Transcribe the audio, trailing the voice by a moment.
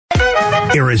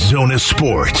Arizona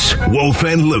Sports, Wolf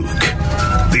and Luke.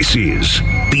 This is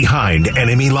Behind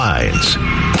Enemy Lines,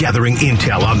 gathering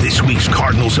intel on this week's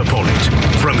Cardinals opponent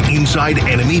from inside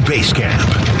enemy base camp.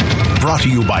 Brought to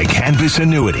you by Canvas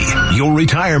Annuity. Your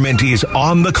retirement is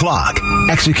on the clock.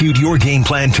 Execute your game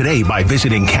plan today by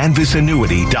visiting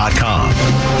canvasannuity.com.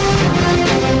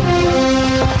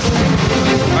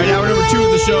 All right, hour number 2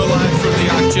 of the show, live from the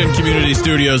Oxygen Community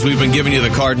Studios. We've been giving you the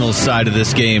Cardinals side of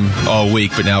this game all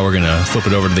week, but now we're going to flip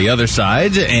it over to the other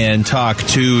side and talk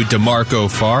to DeMarco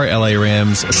Farr, LA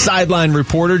Rams sideline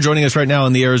reporter, joining us right now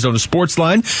on the Arizona Sports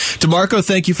Line. DeMarco,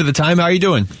 thank you for the time. How are you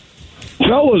doing?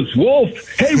 Fellas, Wolf,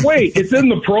 hey, wait, it's in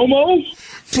the promo?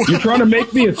 You're trying to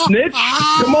make me a snitch?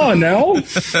 Come on now.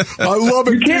 I love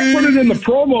it. You can't put it in the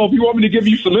promo if you want me to give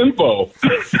you some info.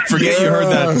 Forget you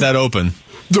heard that open.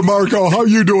 DeMarco, how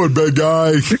you doing, big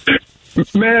guy?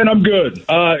 Man, I'm good.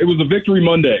 It was a victory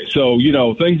Monday, so,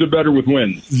 things are better with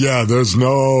wins. Yeah, there's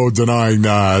no denying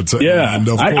that. Yeah, and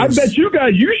I bet you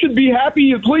guys, you should be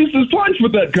happy at least as punch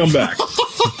with that comeback.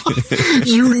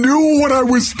 You knew what I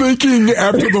was thinking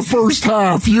after the first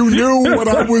half. You knew what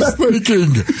I was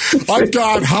thinking. I've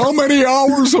got how many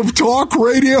hours of talk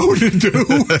radio to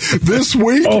do this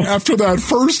week after that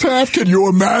first half? Can you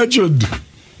imagine?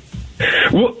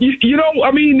 Well,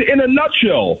 in a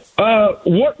nutshell,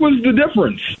 what was the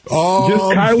difference? Just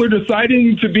Kyler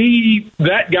deciding to be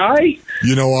that guy?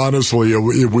 Honestly,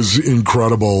 it was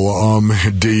incredible.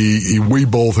 D, we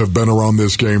both have been around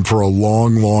this game for a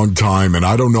long, long time, and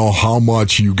I don't know how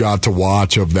much you got to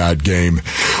watch of that game.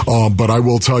 But I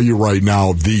will tell you right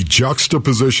now, the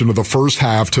juxtaposition of the first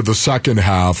half to the second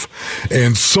half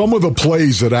and some of the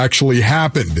plays that actually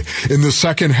happened in the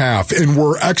second half and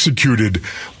were executed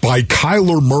by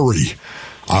Kyler Murray.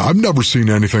 I've never seen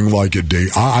anything like it, D.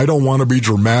 I don't want to be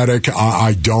dramatic.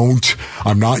 I don't.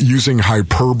 I'm not using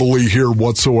hyperbole here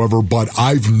whatsoever, but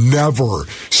I've never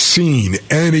seen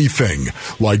anything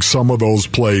like some of those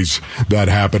plays that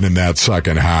happened in that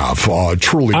second half.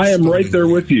 Truly. I am right there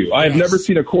with you. I have never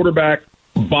seen a quarterback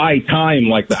buy time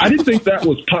like that. I didn't think that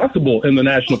was possible in the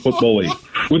National Football League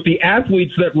with the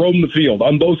athletes that roam the field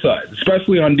on both sides,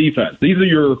 especially on defense. These are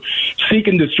your seek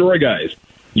and destroy guys.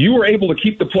 You were able to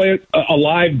keep the play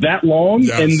alive that long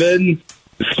and then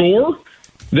score?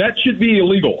 That should be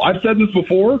illegal. I've said this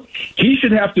before. He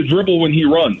should have to dribble when he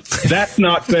runs. That's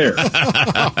not fair.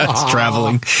 It's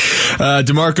traveling.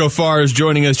 DeMarco Farr is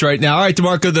joining us right now. All right,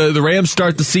 DeMarco, the Rams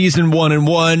start the season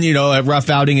 1-1. A rough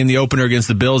outing in the opener against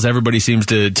the Bills. Everybody seems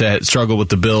to struggle with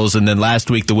the Bills. And then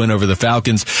last week, the win over the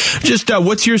Falcons. Just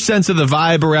what's your sense of the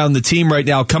vibe around the team right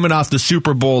now, coming off the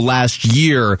Super Bowl last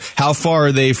year? How far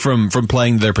are they from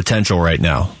playing their potential right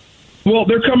now? Well,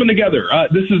 they're coming together.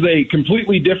 This is a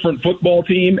completely different football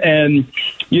team, and,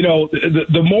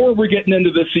 the more we're getting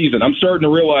into this season, I'm starting to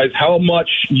realize how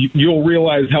much you'll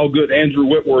realize how good Andrew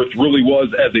Whitworth really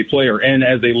was as a player and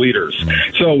as a leader.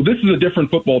 So this is a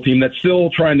different football team that's still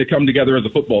trying to come together as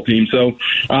a football team. So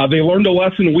they learned a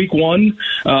lesson week 1.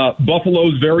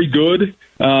 Buffalo's very good.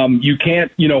 You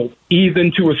can't, ease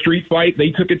into a street fight.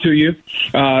 They took it to you.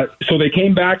 So they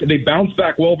came back. They bounced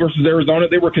back well versus Arizona.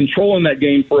 They were controlling that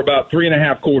game for about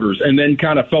 3.5 quarters and then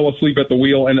kind of fell asleep at the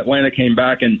wheel, and Atlanta came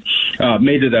back and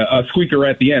made it a squeaker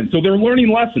at the end. So they're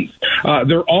learning lessons.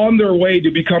 They're on their way to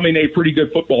becoming a pretty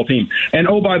good football team. And,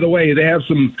 oh, by the way, they have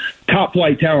some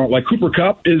top-flight talent. Like Cooper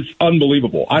Kupp is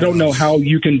unbelievable. I don't know how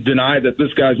you can deny that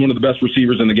this guy's one of the best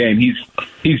receivers in the game.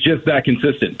 He's just that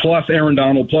consistent. Plus Aaron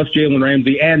Donald, plus Jalen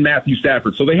Ramsey, and Matthew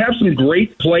Stafford. So they have some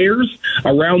great players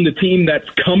around the team that's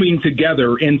coming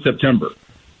together in September.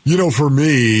 For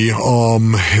me,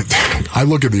 I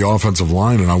look at the offensive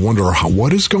line and I wonder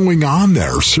what is going on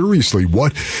there. Seriously,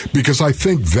 what? Because I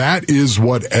think that is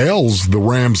what ails the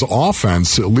Rams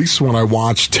offense, at least when I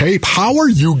watch tape. How are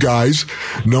you guys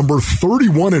number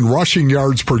 31 in rushing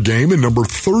yards per game and number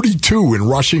 32 in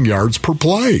rushing yards per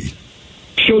play?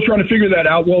 Still trying to figure that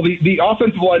out. Well, the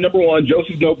offensive line, number 1,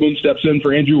 Joseph Noteboom steps in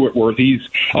for Andrew Whitworth. He's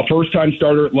a first-time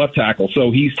starter at left tackle, so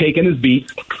he's taken his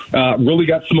beats. Really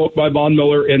got smoked by Von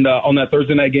Miller on that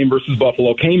Thursday night game versus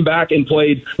Buffalo. Came back and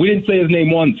played. We didn't say his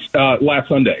name once last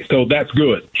Sunday, so that's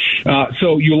good.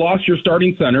 So you lost your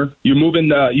starting center. You're moving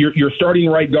your starting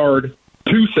right guard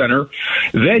to center.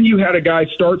 Then you had a guy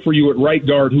start for you at right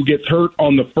guard who gets hurt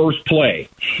on the first play.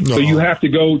 So you have to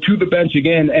go to the bench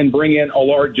again and bring in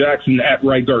Allard Jackson at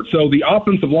right guard. So the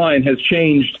offensive line has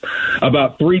changed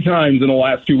about 3 times in the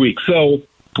last 2 weeks. So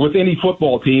with any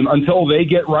football team, until they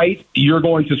get right, you're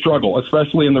going to struggle,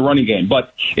 especially in the running game.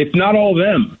 But it's not all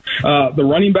them. The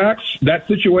running backs, that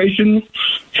situation,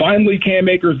 finally Cam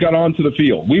Akers got onto the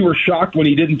field. We were shocked when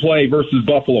he didn't play versus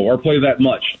Buffalo or play that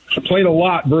much. played a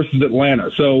lot versus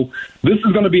Atlanta. So this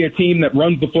is going to be a team that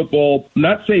runs the football,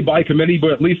 not say by committee,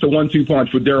 but at least a 1-2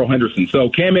 punch with Darrell Henderson. So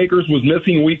Cam Akers was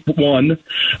missing week 1.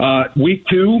 Week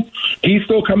 2, he's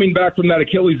still coming back from that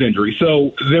Achilles injury.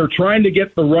 So they're trying to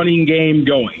get the running game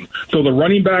going. So the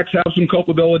running backs have some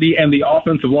culpability, and the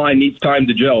offensive line needs time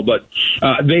to gel. But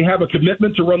they have a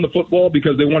commitment to run the football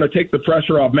because they want to take the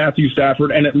pressure off Matthew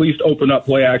Stafford and at least open up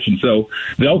play action. So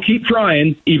they'll keep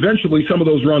trying. Eventually, some of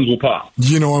those runs will pop.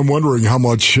 I'm wondering how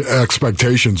much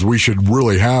expectations we should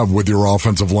really have with your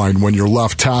offensive line when your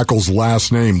left tackle's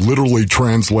last name literally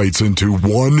translates into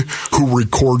one who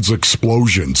records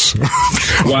explosions.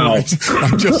 Wow.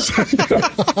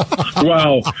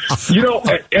 Wow.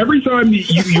 Every time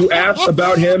you ask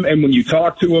about him and when you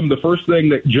talk to him, the first thing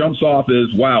that jumps off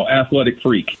is, wow, athletic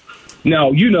freak.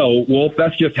 Now, Wolf,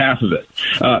 that's just half of it.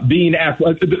 Being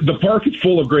the park is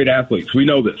full of great athletes. We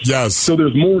know this. Yes. So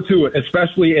there's more to it,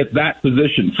 especially at that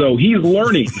position. So he's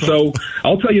learning. So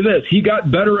I'll tell you this. He got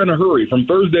better in a hurry. From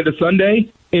Thursday to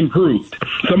Sunday, improved.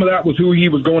 Some of that was who he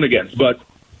was going against. But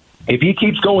if he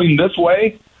keeps going this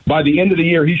way, by the end of the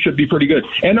year, he should be pretty good.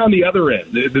 And on the other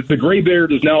end, the gray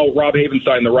beard is now Rob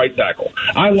Havenstein, the right tackle.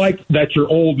 I like that your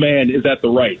old man is at the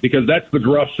right because that's the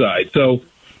gruff side. So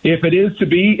if it is to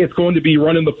be, it's going to be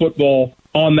running the football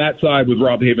on that side with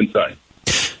Rob Havenstein.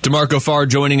 DeMarco Farr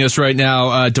joining us right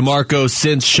now. DeMarco,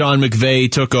 since Sean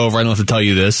McVay took over, I don't have to tell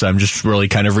you this, I'm just really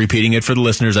kind of repeating it for the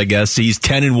listeners, I guess. He's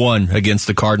 10-1 against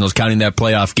the Cardinals, counting that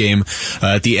playoff game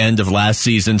at the end of last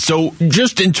season. So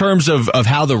just in terms of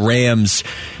how the Rams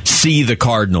see the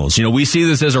Cardinals, we see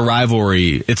this as a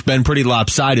rivalry. It's been pretty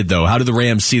lopsided, though. How do the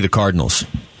Rams see the Cardinals?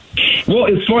 Well,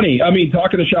 it's funny. I mean,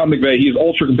 talking to Shaun McVay, he's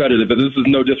ultra competitive, but this is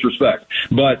no disrespect.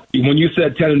 But when you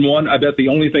said 10-1, I bet the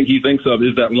only thing he thinks of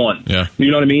is that one. Yeah.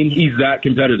 You know what I mean? He's that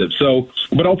competitive. So,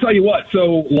 but I'll tell you what.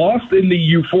 So, lost in the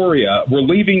euphoria, we're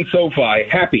leaving SoFi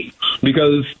happy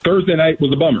because Thursday night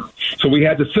was a bummer. So we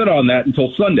had to sit on that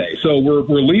until Sunday. So we're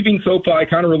leaving SoFi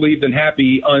kind of relieved and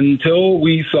happy until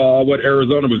we saw what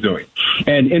Arizona was doing,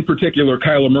 and in particular,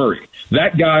 Kyler Murray.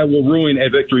 That guy will ruin a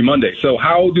victory Monday. So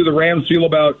how do the Rams feel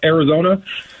about Arizona?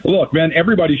 Look, man,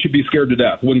 everybody should be scared to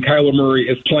death when Kyler Murray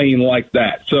is playing like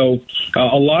that. So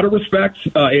a lot of respect.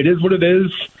 It is what it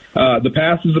is. The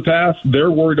past is the past.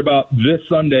 They're worried about this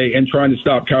Sunday and trying to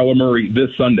stop Kyler Murray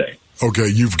this Sunday. Okay,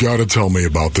 you've got to tell me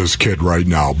about this kid right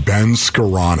now, Ben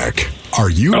Skoranek.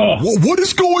 Are you? What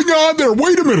is going on there?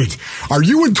 Wait a minute. Are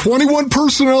you in 21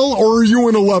 personnel or are you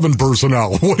in 11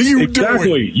 personnel? What are you doing?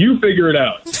 Exactly. You figure it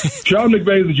out. Sean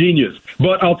McVay is a genius.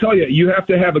 But I'll tell you, you have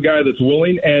to have a guy that's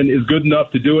willing and is good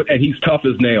enough to do it, and he's tough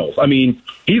as nails. I mean,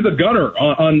 he's a gunner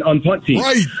on punt teams.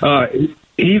 Right.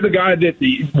 He's a guy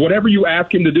that whatever you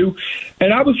ask him to do.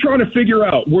 And I was trying to figure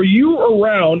out, were you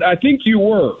around, I think you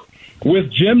were,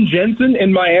 with Jim Jensen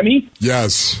in Miami?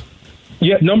 Yes.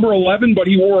 Yeah, number 11, but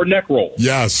he wore a neck roll.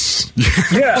 Yes.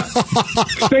 Yeah.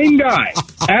 Same guy.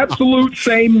 Absolute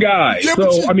same guy. Yeah,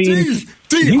 so, I mean,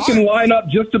 he can line up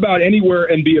just about anywhere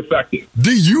and be effective.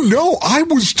 Do you know I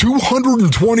was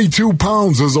 222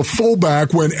 pounds as a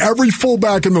fullback when every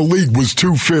fullback in the league was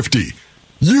 250?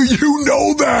 You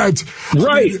know that.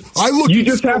 Right. You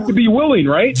just have to be willing,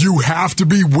 right? You have to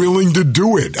be willing to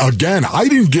do it. Again, I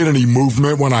didn't get any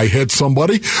movement when I hit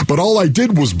somebody, but all I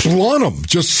did was blunt him,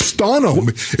 just stun him.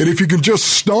 And if you can just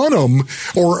stun him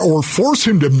or force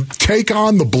him to take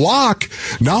on the block,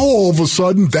 now all of a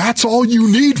sudden that's all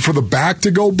you need for the back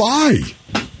to go by.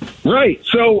 Right.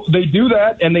 So they do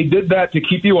that, and they did that to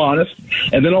keep you honest.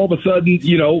 And then all of a sudden,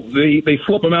 they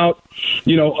flip them out,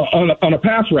 on a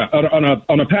pass route,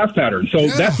 on a pass pattern. So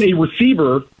that's a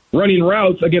receiver running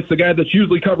routes against the guy that's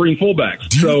usually covering fullbacks.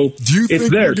 Do you it's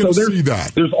think there. we're going to see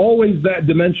that? There's always that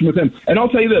dimension with him. And I'll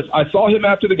tell you this: I saw him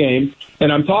after the game,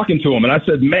 and I'm talking to him, and I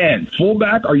said, "Man,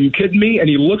 fullback? Are you kidding me?" And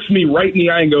he looks me right in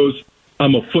the eye and goes,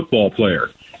 "I'm a football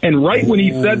player." And right when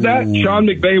he said that, Sean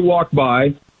McVay walked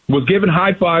by, was giving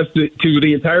high fives to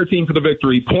the entire team for the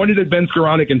victory, pointed at Ben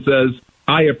Skoranek and says,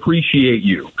 "I appreciate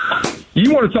you."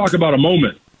 You want to talk about a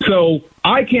moment. So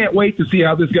I can't wait to see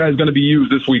how this guy is going to be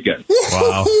used this weekend.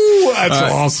 Wow.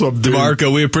 That's awesome, dude.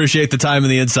 DeMarco, we appreciate the time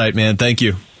and the insight, man. Thank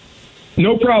you.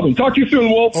 No problem. Talk to you soon,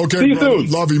 Wolf. Okay, see you brother.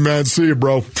 soon. Love you, man. See you,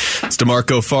 bro. It's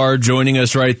DeMarco Farr joining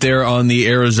us right there on the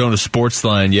Arizona Sports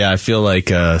Line. Yeah, I feel like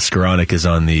Skoranek is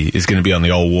going to be on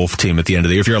the all-Wolf team at the end of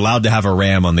the year. If you're allowed to have a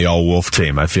Ram on the all-Wolf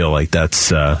team, I feel like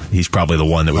that's he's probably the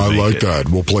one that would make it. I like that.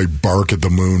 We'll play Bark at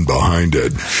the Moon behind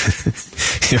it.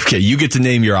 Okay, you get to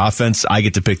name your offense. I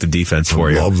get to pick the defense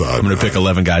for you. Love that. I'm going to pick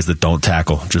 11 guys that don't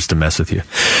tackle just to mess with you.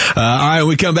 All right, when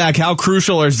we come back, how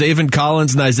crucial are Zaven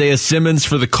Collins and Isaiah Simmons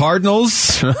for the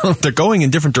Cardinals? They're going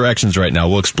in different directions right now.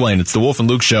 We'll explain. It's the Wolf and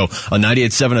Luke Show on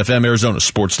 98.7 FM, Arizona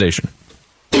Sports Station.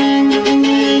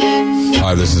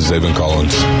 Hi, this is Zaven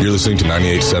Collins. You're listening to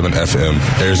 98.7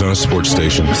 FM, Arizona Sports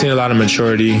Station. I've seen a lot of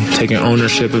maturity, taking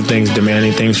ownership of things,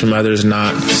 demanding things from others,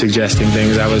 not suggesting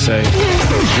things, I would say.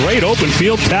 Great open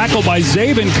field tackle by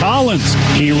Zaven Collins.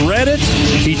 He read it,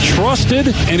 he trusted,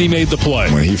 and he made the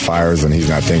play. When he fires and he's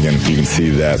not thinking, you can see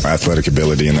that athletic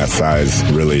ability and that size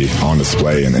really on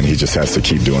display, and then he just has to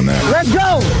keep doing that. Let's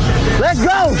go! Let's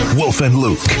go! Wolf and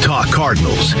Luke talk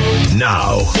Cardinals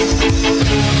now.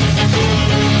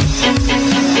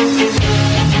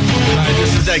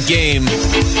 This is that game,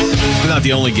 not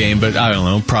the only game, but I don't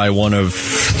know, probably one of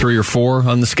 3 or 4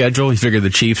 on the schedule. You figure the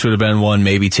Chiefs would have been one,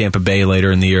 maybe Tampa Bay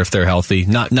later in the year if they're healthy.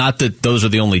 Not that those are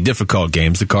the only difficult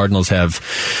games. The Cardinals have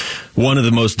one of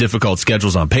the most difficult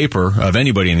schedules on paper of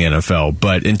anybody in the NFL.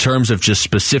 But in terms of just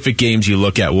specific games you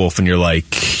look at, Wolf, and you're like,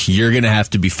 you're going to have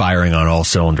to be firing on all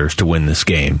cylinders to win this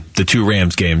game. The 2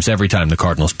 Rams games, every time the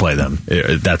Cardinals play them,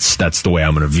 that's the way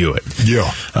I'm going to view it.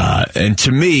 Yeah. And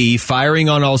to me, firing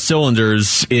on all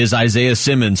cylinders is Isaiah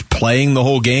Simmons playing the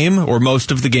whole game or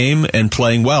most of the game and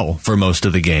playing well for most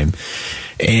of the game.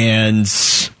 And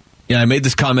I made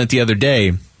this comment the other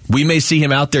day. We may see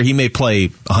him out there. He may play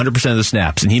 100% of the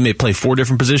snaps, and he may play 4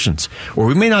 different positions. Or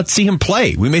we may not see him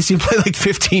play. We may see him play like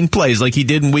 15 plays like he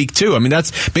did in week 2. I mean,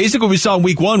 that's basically what we saw in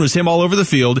week 1 was him all over the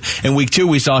field. And week 2,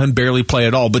 we saw him barely play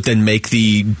at all, but then make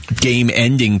the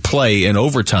game-ending play in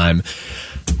overtime.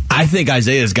 I think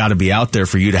Isaiah's got to be out there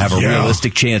for you to have a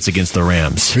realistic chance against the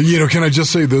Rams. Can I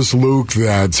just say this, Luke,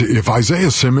 that if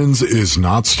Isaiah Simmons is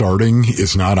not starting,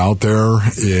 is not out there,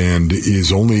 and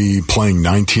is only playing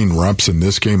 19 reps in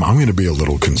this game, I'm going to be a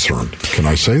little concerned. Can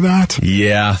I say that?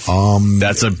 Yeah.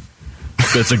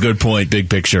 That's a good point,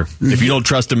 big picture. If you don't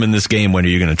trust him in this game, when are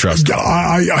you going to trust him?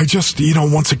 I just,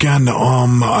 once again,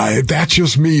 that's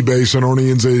just me based on only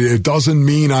inside. It doesn't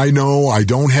mean I know. I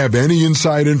don't have any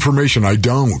inside information. I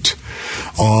don't.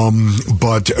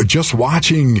 But just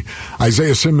watching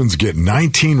Isaiah Simmons get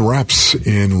 19 reps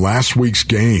in last week's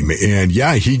game, and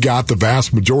he got the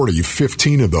vast majority,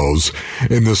 15 of those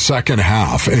in the second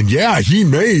half. And he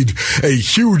made a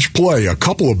huge play, a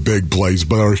couple of big plays,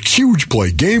 but a huge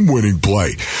play, game-winning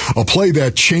play, a play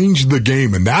that changed the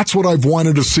game. And that's what I've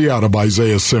wanted to see out of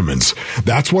Isaiah Simmons.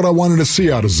 That's what I wanted to see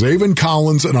out of Zaven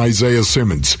Collins and Isaiah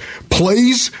Simmons.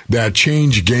 Plays that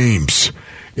change games.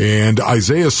 And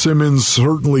Isaiah Simmons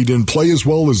certainly didn't play as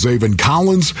well as Zaven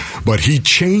Collins, but he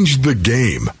changed the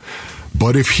game.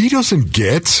 But if he doesn't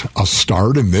get a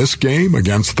start in this game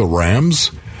against the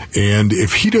Rams, and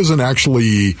if he doesn't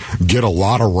actually get a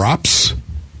lot of reps,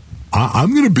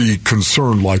 I'm going to be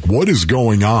concerned, like, what is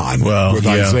going on with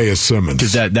Isaiah Simmons?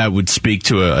 Because that would speak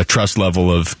to a trust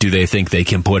level of, do they think they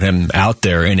can put him out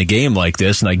there in a game like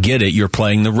this? And I get it, you're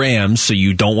playing the Rams, so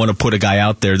you don't want to put a guy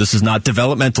out there. This is not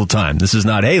developmental time. This is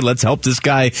not, hey, let's help this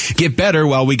guy get better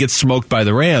while we get smoked by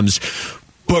the Rams.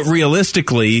 But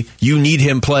realistically, you need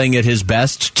him playing at his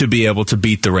best to be able to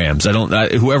beat the Rams.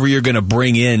 Whoever you're going to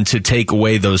bring in to take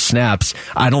away those snaps,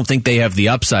 I don't think they have the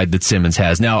upside that Simmons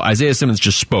has. Now, Isaiah Simmons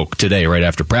just spoke today right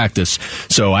after practice,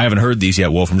 so I haven't heard these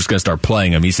yet, Wolf. I'm just going to start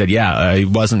playing them. He said, he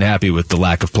wasn't happy with the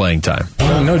lack of playing time.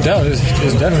 No doubt. It's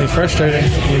definitely frustrating,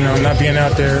 not being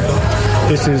out there.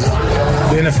 The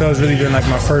NFL has really been like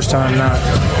my first time not,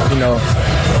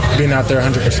 being out there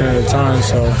 100% of the time,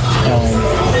 so,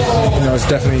 it's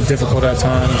definitely difficult at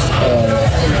times,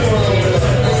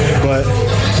 but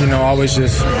always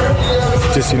just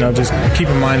keep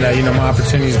in mind that my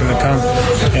opportunity is going to come,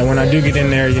 and when I do get in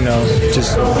there,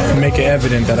 just make it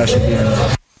evident that I should be in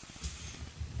there.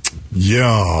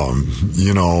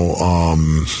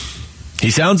 He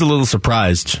sounds a little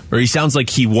surprised, or he sounds like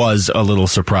he was a little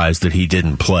surprised that he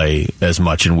didn't play as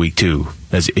much in week 2.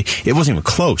 It wasn't even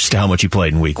close to how much he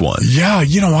played in week 1. Yeah,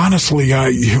 honestly,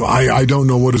 I don't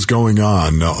know what is going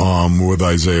on with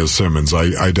Isaiah Simmons.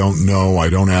 I don't know.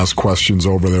 I don't ask questions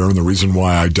over there, and the reason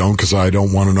why I don't, because I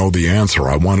don't want to know the answer.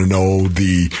 I want to know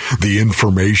the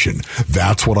information.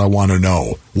 That's what I want to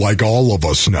know, like all of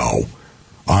us know.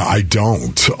 I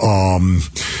don't.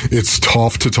 It's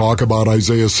tough to talk about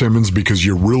Isaiah Simmons because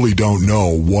you really don't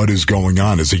know what is going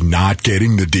on. Is he not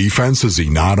getting the defense? Is he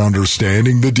not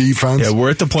understanding the defense? Yeah, we're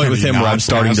at the point with him where I'm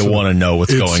starting to want to know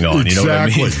what's going on. You know what I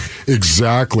mean?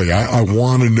 Exactly. I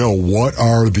want to know what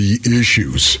are the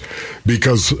issues,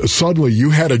 because suddenly you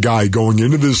had a guy going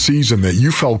into this season that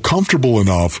you felt comfortable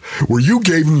enough where you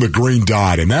gave him the green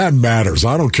dot, and that matters.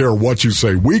 I don't care what you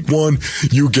say. Week 1,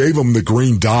 you gave him the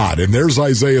green dot, and there's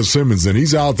Isaiah Simmons, and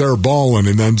he's out there balling,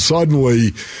 and then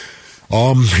suddenly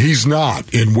he's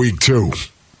not in week 2.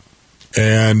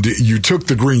 And you took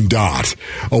the green dot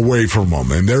away from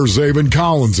him. And there's Zaven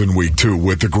Collins in week 2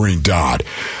 with the green dot.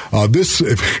 This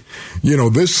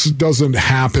doesn't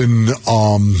happen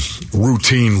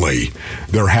routinely.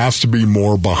 There has to be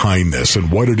more behind this.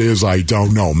 And what it is, I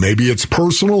don't know. Maybe it's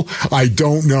personal. I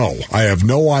don't know. I have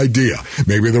no idea.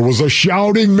 Maybe there was a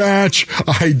shouting match.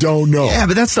 I don't know. Yeah,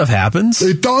 but that stuff happens.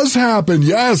 It does happen,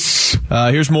 yes.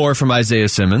 Here's more from Isaiah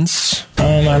Simmons.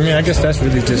 I guess that's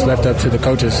really just left up to the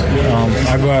coaches.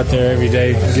 I go out there every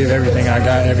day, give everything I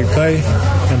got, every play,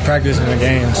 and practice in the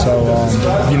game. So,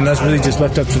 that's really just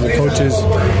left up to the coaches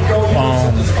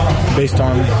based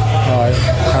on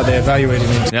how they evaluated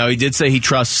me. Now, he did say he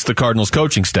trusts the Cardinals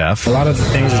coaching staff. A lot of the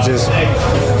things are just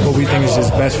what we think is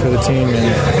just best for the team,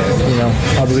 and,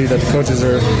 I believe that the coaches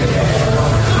are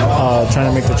trying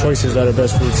to make the choices that are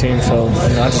best for the team. So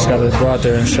I just got to go out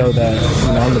there and show that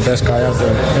I'm the best guy out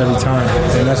there every time,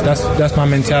 and that's my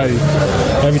mentality.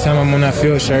 Every time I'm on that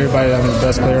field, show everybody that I'm the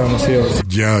best player on the field.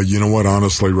 Yeah, you know what?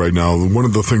 Honestly, right now, one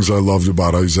of the things I loved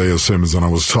about Isaiah Simmons, and I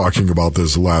was talking about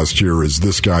this last year, is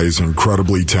this guy is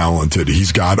incredibly talented.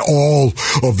 He's got all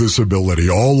of this ability,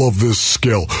 all of this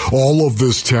skill, all of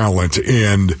this talent,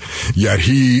 and yet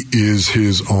he is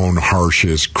his own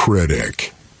harshest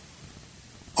critic.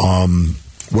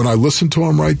 When I listen to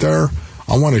him right there,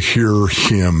 I want to hear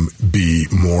him be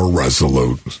more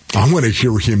resolute. I want to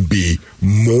hear him be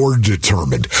more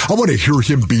determined. I want to hear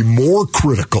him be more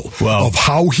critical of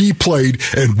how he played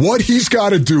and what he's got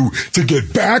to do to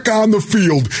get back on the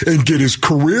field and get his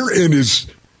career and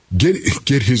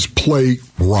get his play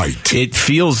right. It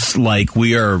feels like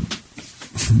we're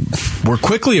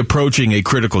quickly approaching a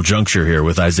critical juncture here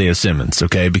with Isaiah Simmons,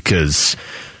 okay? Because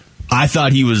I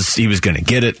thought he was going to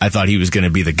get it. I thought he was going to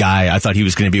be the guy. I thought he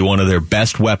was going to be one of their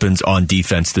best weapons on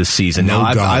defense this season. Now,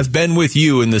 I've been with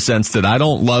you in the sense that I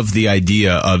don't love the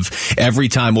idea of every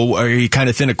time, are you kind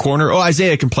of thin a corner? Oh,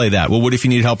 Isaiah can play that. Well, what if you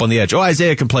need help on the edge? Oh,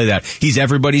 Isaiah can play that. He's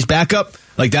everybody's backup.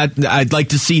 Like that, I'd like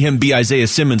to see him be Isaiah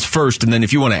Simmons first, and then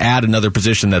if you want to add another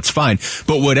position, that's fine.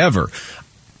 But whatever.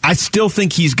 I still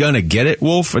think he's going to get it,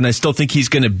 Wolf, and I still think he's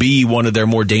going to be one of their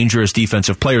more dangerous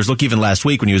defensive players. Look, even last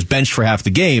week when he was benched for half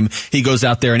the game, he goes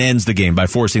out there and ends the game by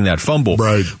forcing that fumble.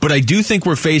 Right. But I do think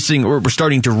we're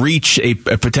starting to reach a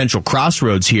potential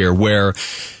crossroads here where,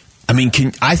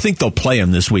 I think they'll play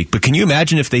him this week, but can you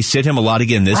imagine if they sit him a lot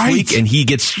again this week and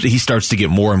he starts to get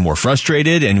more and more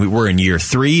frustrated and we're in year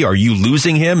 3? Are you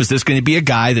losing him? Is this going to be a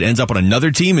guy that ends up on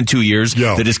another team in 2 years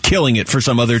that is killing it for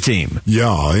some other team?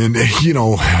 Yeah, and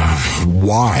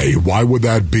why? Why would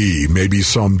that be? Maybe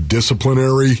some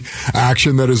disciplinary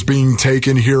action that is being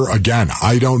taken here? Again,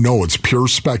 I don't know. It's pure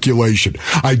speculation.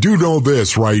 I do know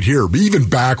this right here. Even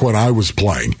back when I was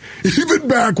playing, even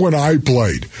back when I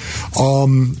played,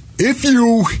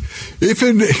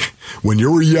 when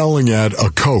you were yelling at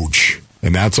a coach,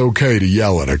 and that's okay to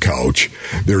yell at a coach,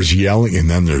 there's yelling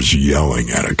and then there's yelling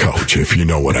at a coach, if you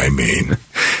know what I mean.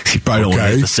 You probably don't want to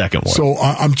hit the second one. So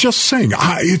I'm just saying,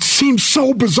 it seems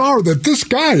so bizarre that this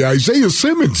guy, Isaiah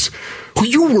Simmons, who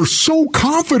you were so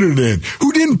confident in,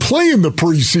 who didn't play in the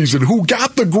preseason, who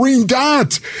got the green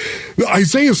dot,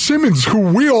 Isaiah Simmons,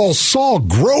 who we all saw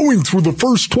growing through the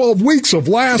first 12 weeks of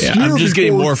last year. I'm just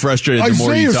getting more frustrated the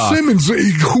more you talk. Isaiah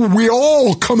Simmons, who we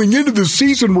all coming into the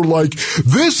season were like,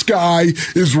 this guy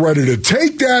is ready to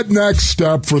take that next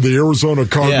step for the Arizona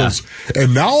Cardinals. Yeah.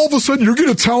 And now all of a sudden you're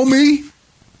going to tell me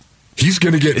he's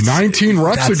going to get 19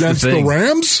 reps against the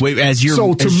Rams? Wait,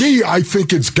 so to me, I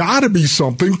think it's got to be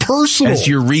something personal. As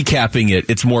you're recapping it,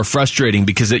 it's more frustrating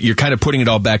because you're kind of putting it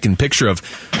all back in picture of...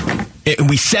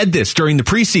 And we said this during the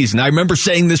preseason. I remember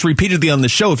saying this repeatedly on the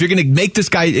show. If you're going to make this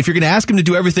guy, if you're going to ask him to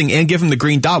do everything and give him the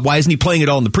green dot, why isn't he playing it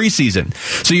all in the preseason?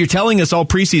 So you're telling us all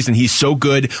preseason he's so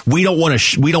good. We don't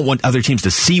want other teams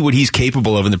to see what he's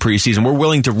capable of in the preseason. We're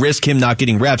willing to risk him not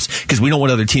getting reps because we don't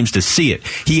want other teams to see it.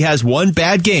 He has one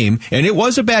bad game, and it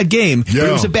was a bad game. Yeah, but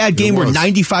it was a bad game where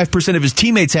 95% of his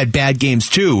teammates had bad games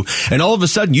too. And all of a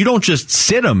sudden, you don't just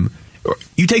sit him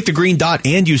you take the green dot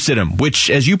and you sit him,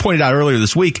 which, as you pointed out earlier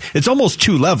this week, it's almost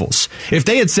 2 levels. If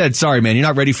they had said, sorry, man, you're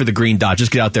not ready for the green dot,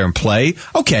 just get out there and play.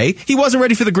 Okay, he wasn't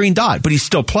ready for the green dot, but he's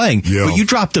still playing. Yeah. But you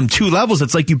dropped him 2 levels.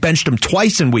 It's like you benched him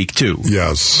twice in week 2.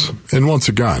 Yes. And once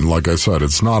again, like I said,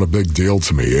 it's not a big deal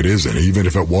to me. It isn't, even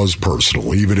if it was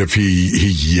personal, even if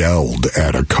he yelled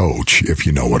at a coach, if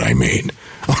you know what I mean.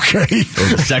 Okay? Or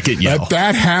the second yell.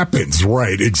 That happens,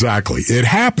 right, exactly. It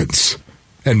happens.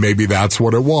 And maybe that's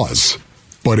what it was.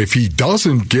 But if he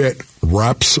doesn't get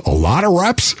reps, a lot of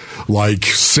reps, like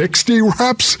 60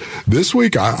 reps this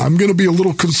week, I'm going to be a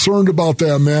little concerned about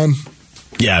that, man.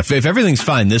 Yeah, if everything's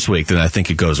fine this week, then I think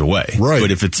it goes away. Right.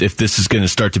 But if this is going to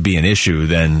start to be an issue,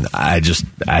 then I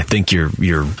think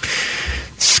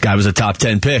this guy was a top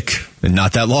 10 pick, and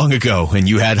not that long ago, and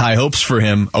you had high hopes for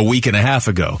him a week and a half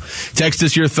ago. Text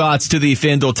us your thoughts to the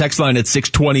FanDuel text line at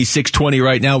 620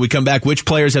 right now. We come back. Which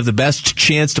players have the best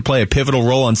chance to play a pivotal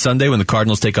role on Sunday when the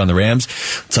Cardinals take on the Rams?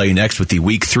 I'll tell you next with the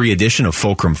Week 3 edition of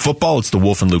Fulcrum Football. It's the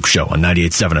Wolf and Luke Show on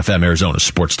 98.7 FM, Arizona's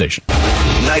sports station.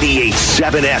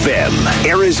 98.7 FM,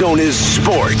 Arizona's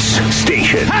sports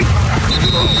station.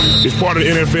 It's part of the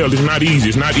NFL. It's not easy.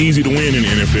 It's not easy to win in the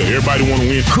NFL. Everybody want to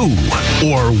win. Who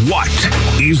or what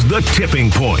is the tipping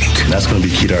point? That's going to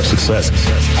be key to our success.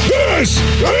 This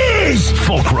is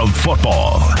Fulcrum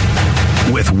Football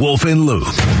with Wolf and Luke.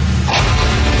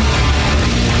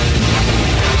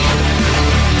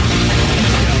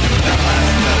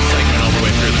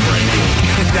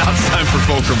 Now it's time for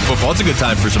Fulcrum Football. It's a good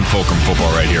time for some Fulcrum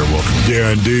Football right here, Wolf.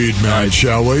 Yeah, indeed, man. Right.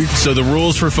 Shall we? So the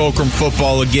rules for Fulcrum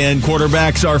Football, again,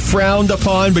 quarterbacks are frowned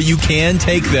upon, but you can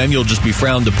take them. You'll just be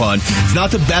frowned upon. It's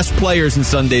not the best players in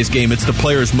Sunday's game. It's the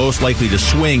players most likely to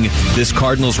swing this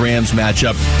Cardinals-Rams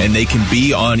matchup, and they can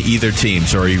be on either team.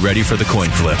 So are you ready for the coin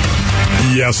flip?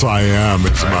 Yes, I am,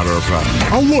 as a matter of fact.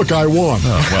 Oh, look, I won.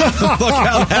 Oh, well, look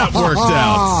how that worked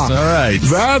out. All right.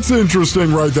 That's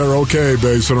interesting right there. Okay,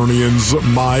 Basinonians,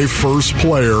 my first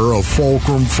player of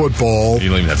Fulcrum Football. You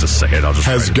don't even have to say it. I'll just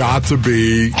has got to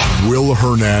be Will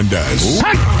Hernandez.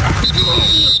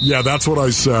 Yeah, that's what I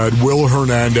said. Will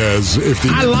Hernandez.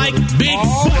 I like big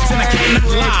butts and I cannot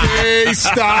lie. Okay,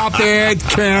 stop it,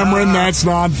 Cameron. That's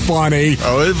not funny.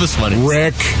 Oh, it was funny.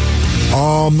 Rick.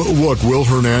 Look, Will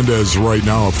Hernandez right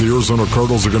now, if the Arizona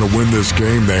Cardinals are going to win this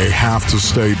game, they have to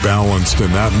stay balanced,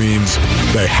 and that means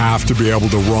they have to be able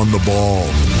to run the ball.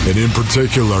 And in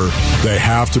particular, they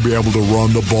have to be able to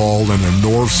run the ball in a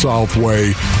north-south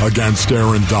way against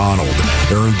Aaron Donald.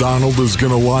 Aaron Donald is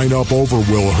going to line up over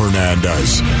Will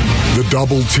Hernandez. The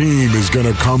double team is going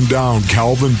to come down.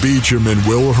 Calvin Beachum and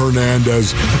Will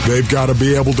Hernandez, they've got to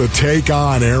be able to take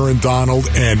on Aaron Donald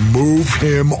and move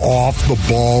him off the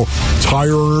ball,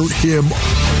 tire him,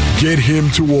 get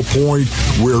him to a point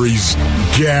where he's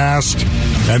gassed,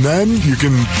 and then you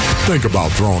can think about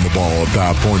throwing the ball at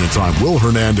that point in time. Will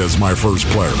Hernandez, my first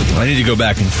player. I need to go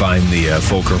back and find the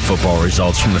Fulcrum Football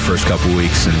results from the first couple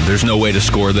weeks, and there's no way to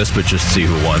score this, but just see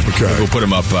who won. Okay. We'll put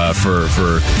them up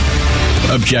for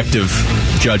objective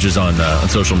judges on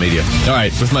social media. All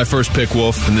right, with my first pick,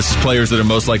 Wolf, and this is players that are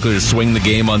most likely to swing the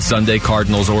game on Sunday,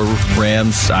 Cardinals or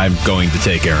Rams, I'm going to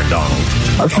take Aaron Donald.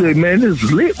 I said, man, this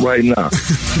is lit right now.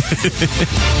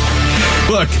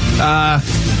 Look,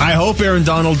 I hope Aaron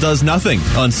Donald does nothing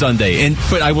on Sunday.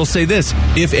 But I will say this.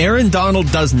 If Aaron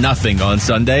Donald does nothing on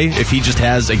Sunday, if he just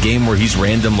has a game where he's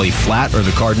randomly flat or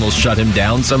the Cardinals shut him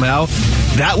down somehow,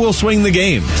 that will swing the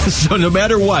game. So no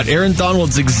matter what, Aaron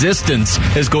Donald's existence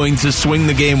is going to swing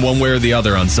the game one way or the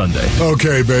other on Sunday.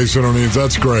 Okay, Basinonians,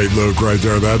 that's great, Luke, right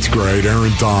there. That's great.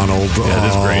 Aaron Donald. Yeah,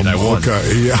 that's great. I won.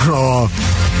 Okay, yeah.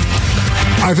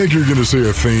 I think you're going to see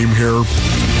a theme here.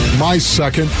 My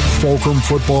second Fulcrum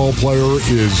Football player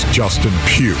is Justin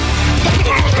Pugh.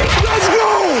 Let's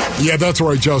go! Yeah, that's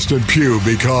right, Justin Pugh,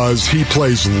 because he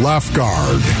plays left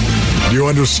guard. Do you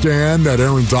understand that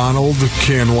Aaron Donald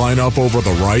can line up over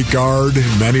the right guard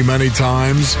many, many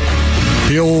times?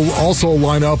 He'll also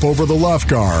line up over the left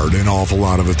guard an awful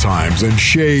lot of the times and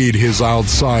shade his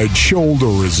outside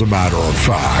shoulder, as a matter of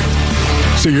fact.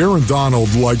 See, Aaron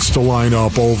Donald likes to line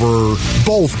up over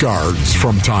both guards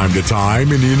from time to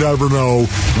time, and you never know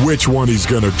which one he's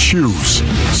going to choose.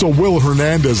 So Will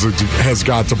Hernandez has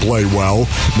got to play well,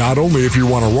 not only if you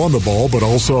want to run the ball, but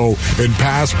also in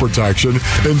pass protection,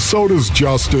 and so does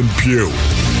Justin Pugh,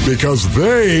 because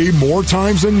they, more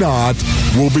times than not,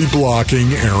 will be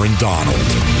blocking Aaron Donald.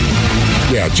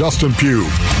 Yeah, Justin Pugh,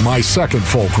 my second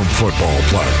Fulcrum Football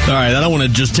player. All right, I don't want to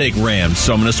just take Rams,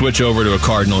 so I'm going to switch over to a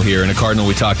Cardinal here, and a Cardinal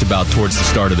we talked about towards the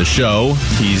start of the show.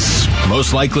 He's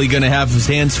most likely going to have his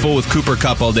hands full with Cooper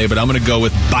Kupp all day, but I'm going to go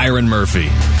with Byron Murphy.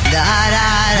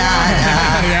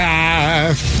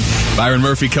 Byron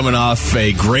Murphy coming off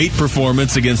a great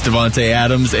performance against Devontae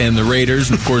Adams and the Raiders,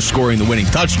 and of course scoring the winning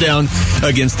touchdown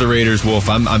against the Raiders. Wolf,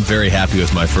 I'm very happy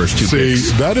with my first two picks.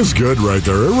 See, that is good right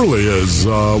there. It really is.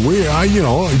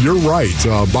 You're right.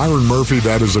 Byron Murphy,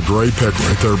 that is a great pick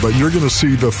right there. But you're going to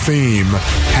see the theme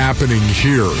happening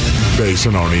here,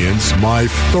 Basinonians. My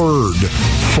third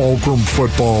Fulcrum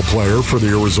football player for the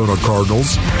Arizona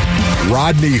Cardinals,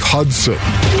 Rodney Hudson.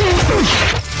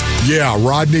 Yeah,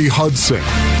 Rodney Hudson,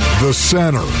 the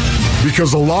center.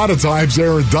 Because a lot of times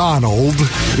Aaron Donald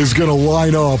is going to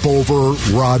line up over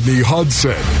Rodney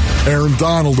Hudson. Aaron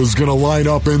Donald is going to line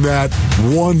up in that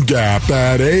one gap,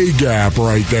 that A gap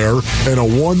right there, and a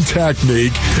one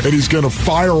technique, and he's going to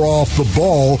fire off the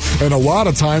ball. And a lot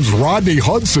of times Rodney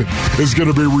Hudson is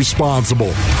going to be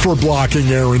responsible for blocking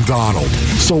Aaron Donald.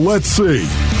 So let's see.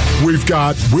 We've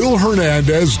got Will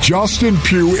Hernandez, Justin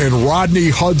Pugh, and Rodney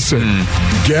Hudson.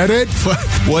 Get it?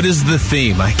 What is the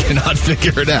theme? I cannot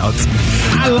figure it out.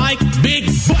 I like big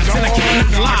butts and I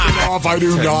cannot lie. Off, I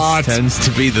do not. Tends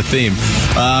to be the theme.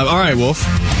 All right, Wolf.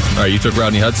 All right, you took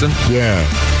Rodney Hudson? Yeah.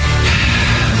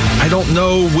 I don't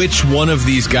know which one of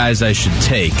these guys I should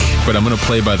take, but I'm going to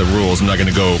play by the rules. I'm not going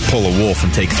to go pull a wolf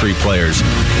and take three players.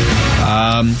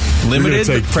 Limited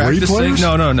take practicing. 3 players?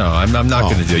 No. I'm not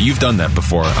going to do it. You've done that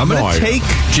before. I'm going to take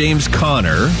James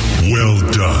Conner. Well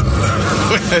done.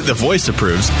 The voice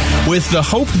approves. With the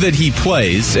hope that he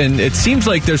plays, and it seems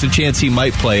like there's a chance he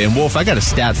might play. And Wolf, I got a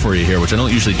stat for you here, which I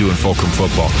don't usually do in Fulcrum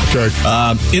football. Okay.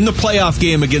 In the playoff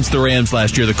game against the Rams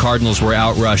last year, the Cardinals were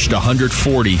outrushed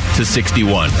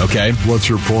 140-61. Okay. What's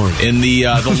your point? In the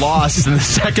loss in the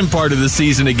second part of the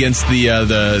season against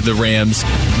the Rams,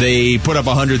 they put up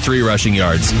 103 rushing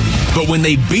yards. But when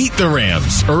they beat the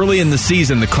Rams early in the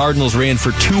season, the Cardinals ran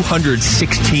for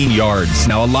 216 yards.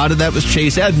 Now, a lot of that was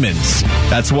Chase Edmonds.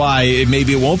 That's why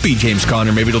maybe it won't be James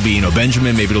Conner. Maybe it'll be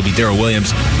Benjamin. Maybe it'll be Darrell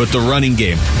Williams. But the running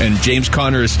game. And James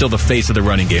Conner is still the face of the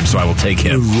running game, so I will take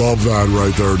him. I love that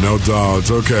right there, no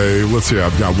doubt. Okay, let's see.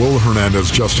 I've got Will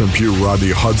Hernandez, Justin Pugh,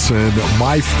 Rodney Hudson.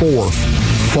 My fourth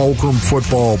Fulcrum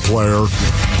football player,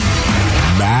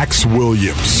 Max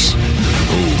Williams.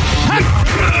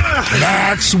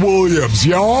 Max Williams.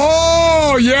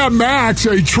 Yeah, Max,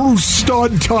 a true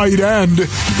stud tight end.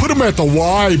 Put him at the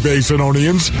Y,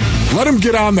 Basinonians. Let him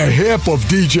get on the hip of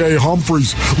DJ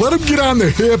Humphries. Let him get on the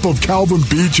hip of Calvin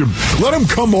Beachum. Let him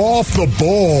come off the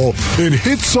ball and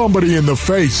hit somebody in the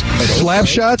face. Slap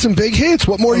shots and big hits.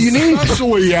 What more do you need?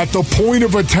 Especially at the point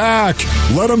of attack.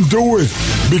 Let him do it.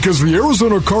 Because the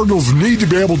Arizona Cardinals need to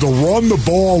be able to run the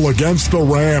ball against the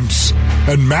Rams.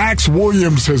 And Max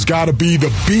Williams has got to be the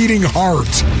beating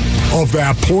heart of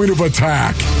that point of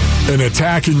attack and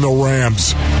attacking the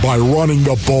Rams by running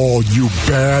the ball, you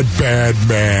bad, bad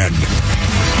man.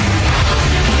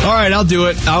 All right, I'll do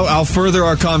it. I'll further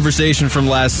our conversation from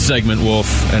last segment,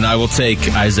 Wolf, and I will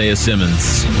take Isaiah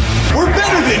Simmons. We're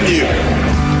better than you,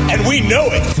 and we know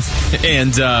it.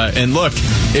 And look,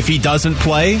 if he doesn't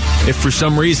play, if for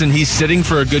some reason he's sitting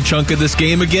for a good chunk of this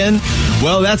game again,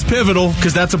 well, that's pivotal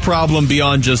because that's a problem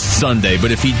beyond just Sunday.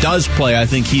 But if he does play, I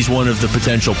think he's one of the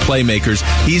potential playmakers.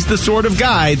 He's the sort of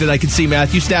guy that I could see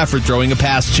Matthew Stafford throwing a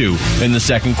pass to in the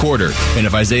second quarter. And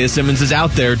if Isaiah Simmons is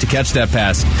out there to catch that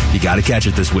pass, you got to catch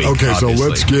it this week. Okay, obviously. So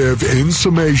let's give in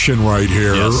summation right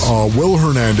here. Yes. Will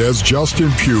Hernandez,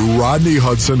 Justin Pugh, Rodney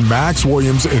Hudson, Max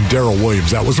Williams, and Darrell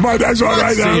Williams. That was my next one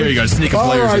right there. Here you go. Sneaking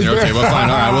players in there. Okay, well,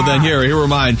 fine. All right, well, then here were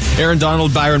mine. Aaron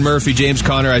Donald, Byron Murphy, James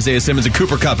Conner, Isaiah Simmons, and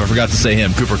Cooper Kupp. I forgot to say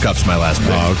him. Cooper Kupp's my last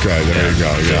pick. Okay, there you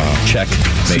go. Yeah. Check.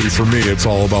 See, for me, it's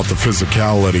all about the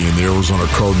physicality in the Arizona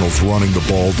Cardinals running the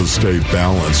ball to stay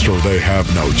balanced, or they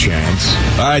have no chance.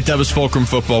 All right, that was Fulcrum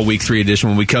Football Week 3 edition.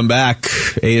 When we come back,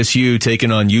 ASU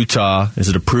taking on Utah. Is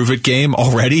it a prove-it game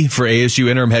already for ASU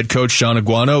interim head coach Shaun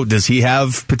Aguano? Does he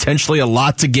have potentially a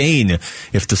lot to gain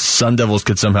if the Sun Devils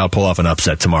could somehow pull off an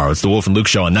upset tomorrow? It's the Wolf and Luke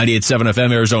Show on 98.7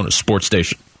 FM, Arizona Sports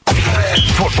Station.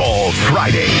 Football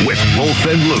Friday with Wolf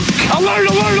and Luke. Alert,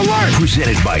 alert, alert!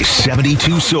 Presented by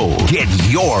 72 Soul. Get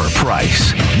your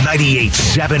price.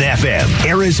 98.7 FM,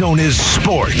 Arizona's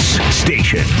sports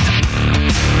station.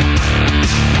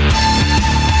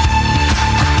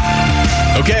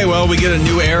 Okay, well, we get a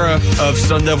new era of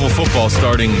Sun Devil football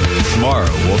starting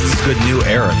tomorrow. Well, this is good new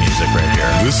era music right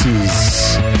here. This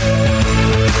is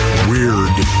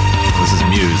weird. This is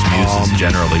Muse. Muse is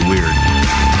generally weird.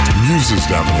 Muse is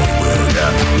definitely weird.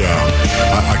 Yeah.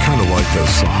 I kind of like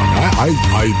this song. I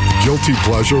guilty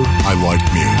pleasure. I liked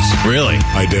Muse. Really?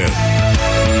 I did.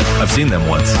 I've seen them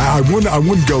once. I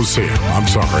wouldn't go see them. I'm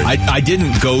sorry. I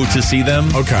didn't go to see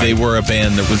them. Okay. They were a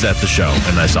band that was at the show,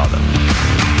 and I saw them.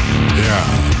 Yeah.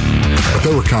 But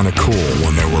they were kind of cool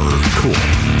when they were cool.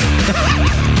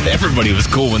 Everybody was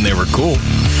cool when they were cool.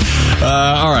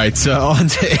 All right, so on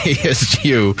to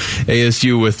ASU.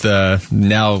 ASU with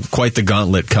now quite the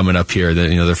gauntlet coming up here.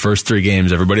 Their first 3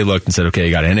 games, everybody looked and said, okay,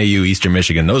 you got NAU, Eastern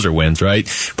Michigan. Those are wins, right?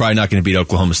 Probably not going to beat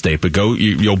Oklahoma State, but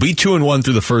you'll be 2-1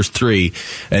 through the first 3,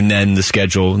 and then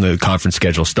the conference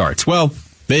schedule starts. Well,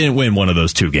 they didn't win one of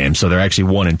those 2 games, so they're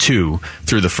actually 1-2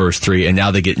 through the first 3, and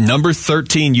now they get number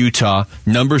 13 Utah,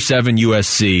 number 7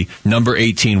 USC, number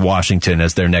 18 Washington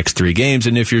as their next 3 games.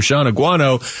 And if you're Shaun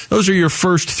Aguano, those are your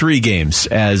first 3 games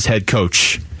as head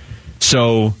coach.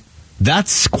 So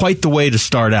that's quite the way to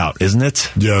start out, isn't it?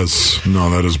 Yes. No,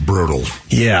 that is brutal.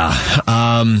 Yeah.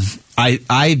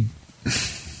 I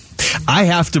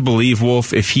have to believe,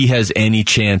 Wolf, if he has any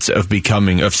chance of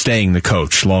staying the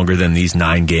coach longer than these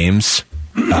 9 games.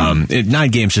 9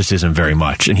 games just isn't very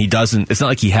much, and it's not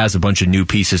like he has a bunch of new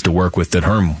pieces to work with that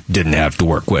Herm didn't have to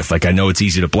work with. Like, I know it's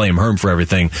easy to blame Herm for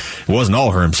everything. It wasn't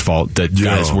all Herm's fault that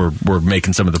guys were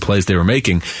making some of the plays they were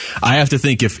making. I have to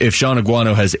think if Shaun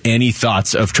Aguano has any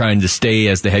thoughts of trying to stay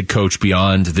as the head coach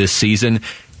beyond this season,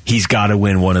 he's got to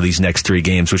win one of these next 3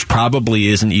 games, which probably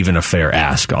isn't even a fair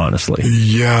ask, honestly.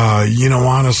 Yeah,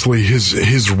 honestly,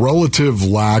 his relative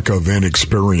lack of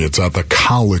inexperience at the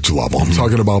college level. I'm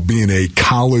talking about being a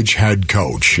college head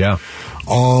coach. Yeah.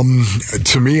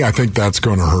 To me, I think that's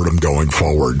going to hurt him going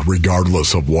forward,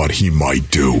 regardless of what he might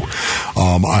do.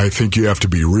 I think you have to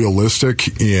be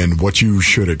realistic in what you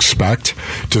should expect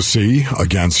to see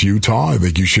against Utah. I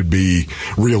think you should be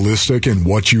realistic in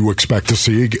what you expect to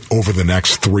see over the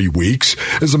next 3 weeks.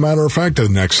 As a matter of fact, the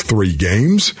next 3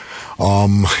 games,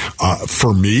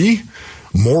 for me,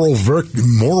 moral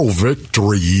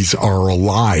victories are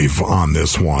alive on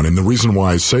this one. And the reason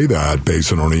why I say that,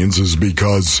 Basinonians, is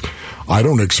because I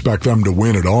don't expect them to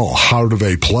win at all. How do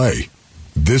they play?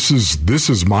 This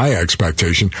is my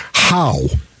expectation. How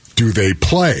do they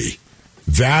play?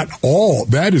 That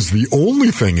is the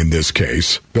only thing in this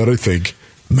case that I think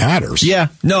matters. Yeah,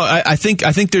 no, I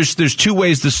think there's 2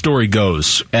 ways this story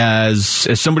goes. As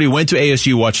somebody who went to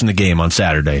ASU watching the game on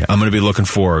Saturday, I'm going to be looking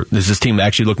for, does this team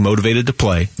actually look motivated to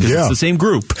play? It's the same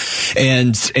group,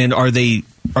 and are the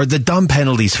dumb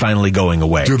penalties finally going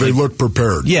away? Do they look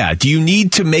prepared? Yeah. Do you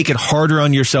need to make it harder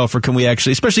on yourself, or can we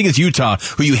actually, especially against Utah,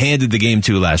 who you handed the game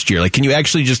to last year, like, can you go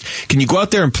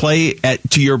out there and play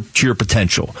to your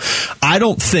potential? I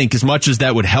don't think, as much as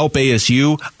that would help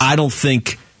ASU, I don't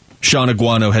think Shaun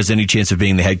Aguano has any chance of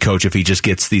being the head coach if he just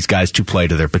gets these guys to play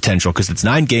to their potential, because it's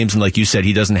 9 games, and like you said,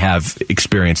 he doesn't have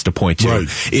experience to point to. Right.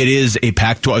 It is a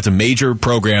Pac-12, it's a major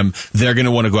program. They're going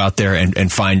to want to go out there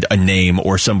and find a name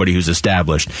or somebody who's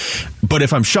established. But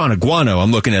if I'm Shaun Aguano,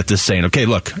 I'm looking at this saying, okay,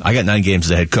 look, I got 9 games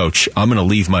as a head coach. I'm going to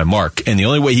leave my mark. And the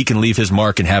only way he can leave his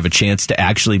mark and have a chance to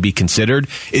actually be considered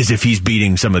is if he's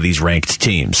beating some of these ranked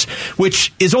teams,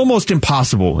 which is almost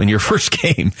impossible in your first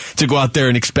game to go out there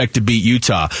and expect to beat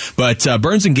Utah. But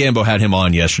Burns and Gambo had him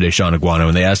on yesterday, Shaun Aguano,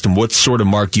 and they asked him, what sort of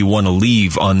mark do you want to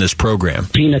leave on this program?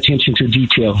 Paying attention to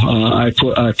detail. I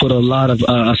put a lot of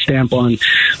a stamp on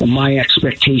my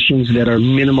expectations that are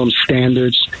minimum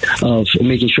standards of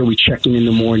making sure we check in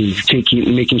the morning,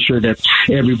 making sure that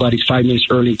everybody's 5 minutes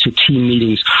early to team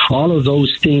meetings. All of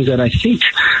those things that I think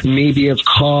maybe have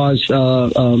caused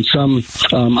some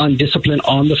undiscipline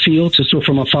on the field. So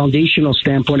from a foundational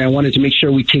standpoint, I wanted to make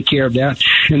sure we take care of that,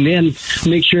 and then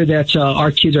make sure that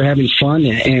our kids are having fun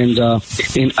and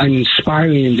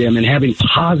inspiring them and having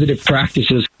positive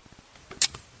practices.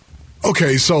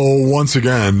 Okay, so once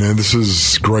again, and this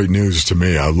is great news to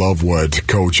me. I love what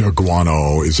Coach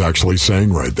Aguano is actually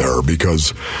saying right there,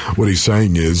 because what he's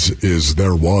saying is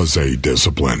there was a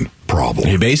discipline problem.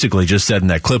 He basically just said in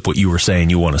that clip what you were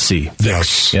saying you want to see.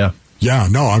 Yes. Yeah. Yeah,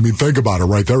 no, I mean, think about it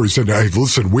right there. He said, hey,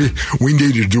 listen, we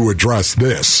needed to address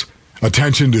this.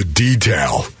 Attention to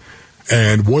detail.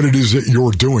 And what it is that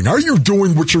you're doing. Are you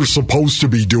doing what you're supposed to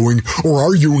be doing, or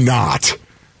are you not?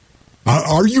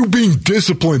 Are you being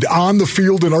disciplined on the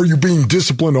field, and are you being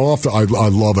disciplined off? I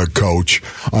love it, Coach.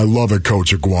 I love it,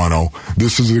 Coach Aguano.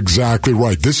 This is exactly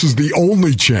right. This is the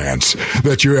only chance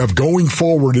that you have going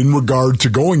forward in regard to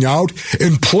going out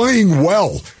and playing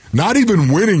well. Not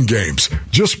even winning games,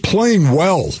 just playing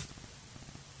well.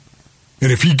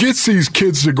 And if he gets these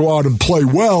kids to go out and play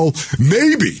well,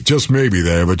 maybe, just maybe,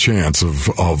 they have a chance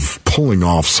of pulling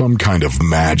off some kind of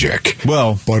magic.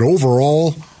 Well, but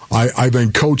overall, I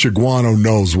think Coach Aguano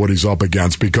knows what he's up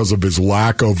against because of his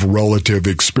lack of relative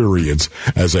experience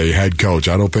as a head coach.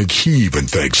 I don't think he even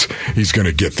thinks he's going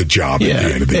to get the job at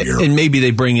the end of the year. And maybe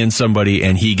they bring in somebody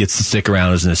and he gets to stick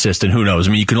around as an assistant. Who knows?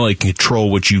 I mean, you can only control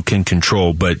what you can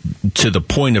control, but to the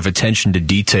point of attention to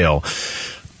detail,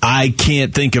 I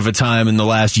can't think of a time in the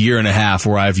last year and a half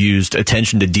where I've used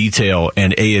attention to detail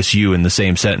and ASU in the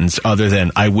same sentence other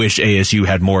than I wish ASU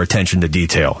had more attention to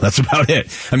detail. That's about it.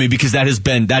 I mean, because that has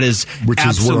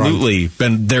absolutely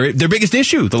been their biggest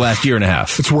issue the last year and a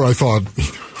half. It's where I thought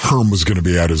Herm was going to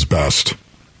be at his best.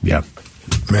 Yeah.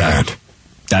 Man.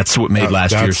 That's what made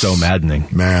last year so maddening.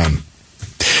 Man.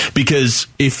 Because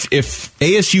if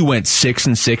ASU went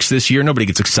 6-6 this year, nobody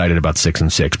gets excited about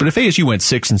 6-6. But if ASU went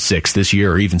 6-6 this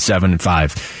year, or even 7-5,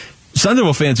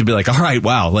 Sunderville fans would be like, "All right,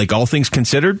 wow! Like all things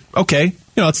considered, okay,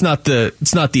 it's not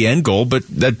the end goal, but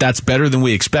that's better than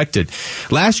we expected."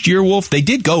 Last year, Wolf, they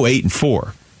did go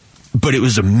 8-4, but it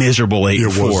was a miserable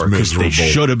 8-4 because they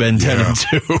should have been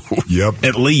 10-2. Yep,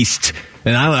 at least.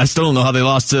 And I still don't know how they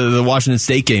lost to the Washington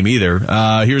State game either.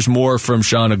 Here's more from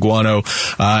Shaun Aguano.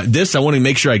 This I want to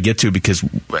make sure I get to because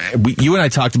you and I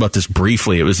talked about this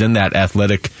briefly. It was in that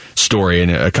Athletic story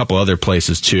and a couple other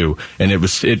places too. And it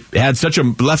had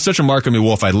left such a mark on me,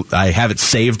 Wolf. I have it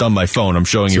saved on my phone. I'm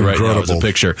showing you right now as a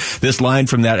picture. This line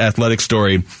from that Athletic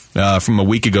story from a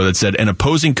week ago that said, an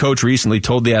opposing coach recently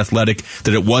told the Athletic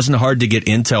that it wasn't hard to get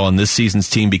intel on this season's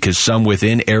team because some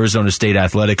within Arizona State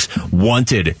athletics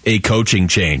wanted a coaching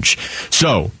change.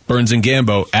 So, Burns and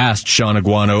Gambo asked Shaun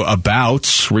Aguano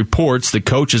about reports that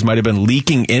coaches might have been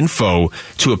leaking info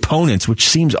to opponents, which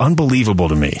seems unbelievable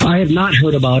to me. I have not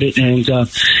heard about it, and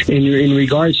in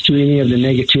regards to any of the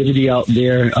negativity out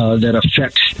there that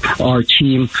affects our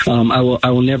team, I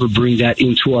will never bring that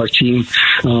into our team.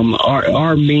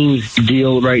 Our main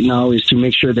deal right now is to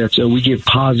make sure that we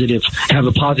have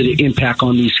a positive impact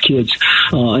on these kids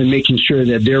and making sure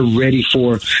that they're ready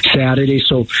for Saturday.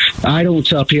 So I don't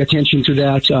pay attention to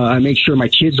that. I make sure my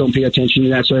kids don't pay attention to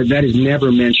that. So that is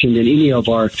never mentioned in any of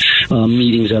our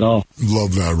meetings at all.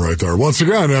 Love that right there. Once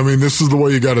again, I mean, this is the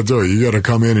way you got to do it. You got to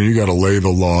come in and you got to lay the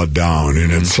law down.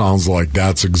 And it sounds like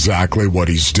that's exactly what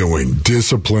he's doing.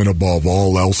 Discipline above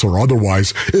all else, or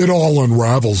otherwise it all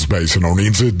unravels, Basin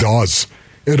O'Neens. It does.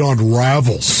 It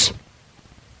unravels.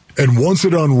 And once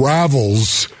it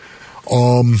unravels,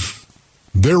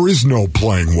 there is no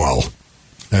playing well.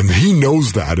 And he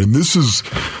knows that. And this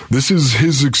is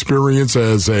his experience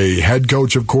as a head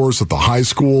coach, of course, at the high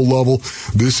school level.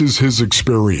 This is his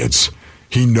experience.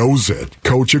 He knows it.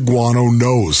 Coach Aguano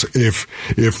knows if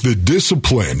the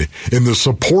discipline in the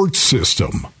support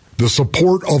system, the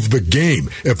support of the game,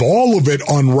 if all of it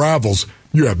unravels,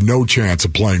 you have no chance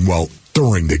of playing well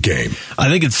during the game. I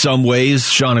think in some ways,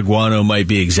 Shaun Aguano might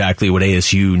be exactly what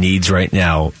ASU needs right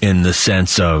now in the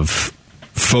sense of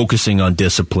focusing on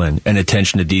discipline and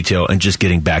attention to detail and just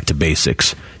getting back to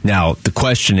basics. Now, the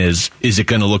question is it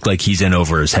going to look like he's in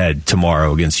over his head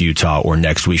tomorrow against Utah or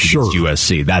next week against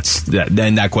USC?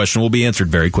 Then that question will be answered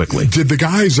very quickly. Did the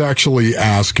guys actually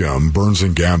ask him, Burns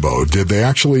and Gambo, did they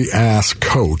actually ask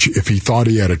Coach if he thought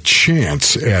he had a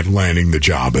chance at landing the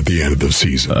job at the end of the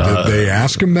season? Did they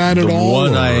ask him that at all? The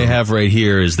one I have right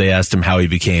here is they asked him how he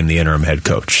became the interim head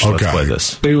coach. So let's play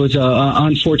this. It was an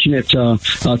unfortunate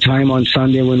time on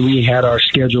Sunday when we had our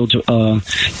scheduled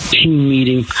team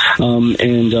meeting,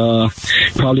 and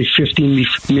probably 15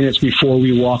 minutes before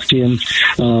we walked in,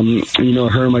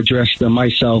 Herm addressed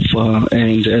myself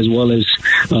and as well as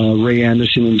Ray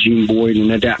Anderson and Gene Boyd,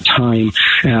 and at that time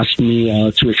asked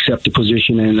me to accept the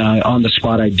position, and on the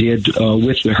spot I did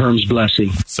with Herm's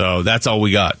blessing. So that's all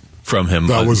we got from him.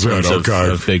 That was it.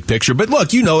 Okay. Of big picture. But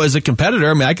look, as a competitor,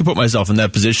 I mean, I could put myself in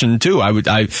that position too.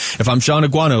 If I'm Shaun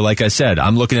Aguano, like I said,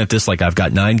 I'm looking at this like I've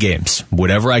got 9 games.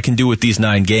 Whatever I can do with these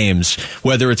 9 games,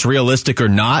 whether it's realistic or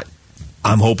not,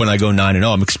 I'm hoping I go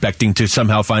 9-0. I'm expecting to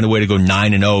somehow find a way to go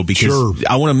 9-0 because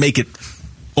I want to make it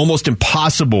almost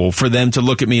impossible for them to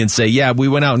look at me and say, yeah, we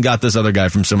went out and got this other guy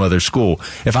from some other school.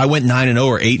 If I went 9-0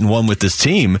 or 8-1 with this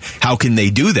team, how can they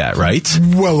do that, right?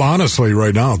 Well, honestly,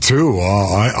 right now, too,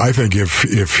 I think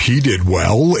if he did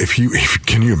well,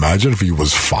 can you imagine if he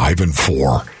was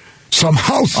 5-4?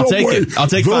 Somehow, some way, I'll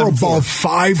take they're 5-4. above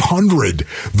 500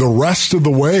 the rest of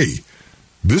the way.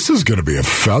 This is going to be a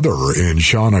feather in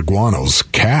Shaun Aguano's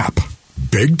cap.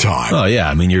 Big time. Oh yeah,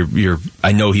 I mean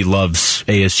I know he loves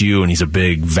ASU and he's a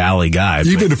big Valley guy.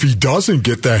 Even if he doesn't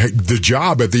get the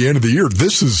job at the end of the year,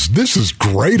 this is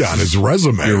great on his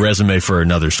resume. Your resume for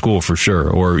another school for sure,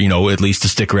 or at least to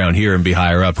stick around here and be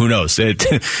higher up. Who knows?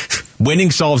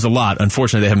 Winning solves a lot.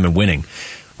 Unfortunately, they haven't been winning.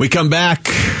 We come back.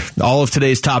 All of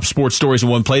today's top sports stories in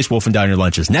one place. Wolf and Down Your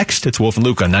Lunches. Next, it's Wolf and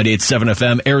Luke on 98.7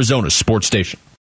 FM, Arizona Sports Station.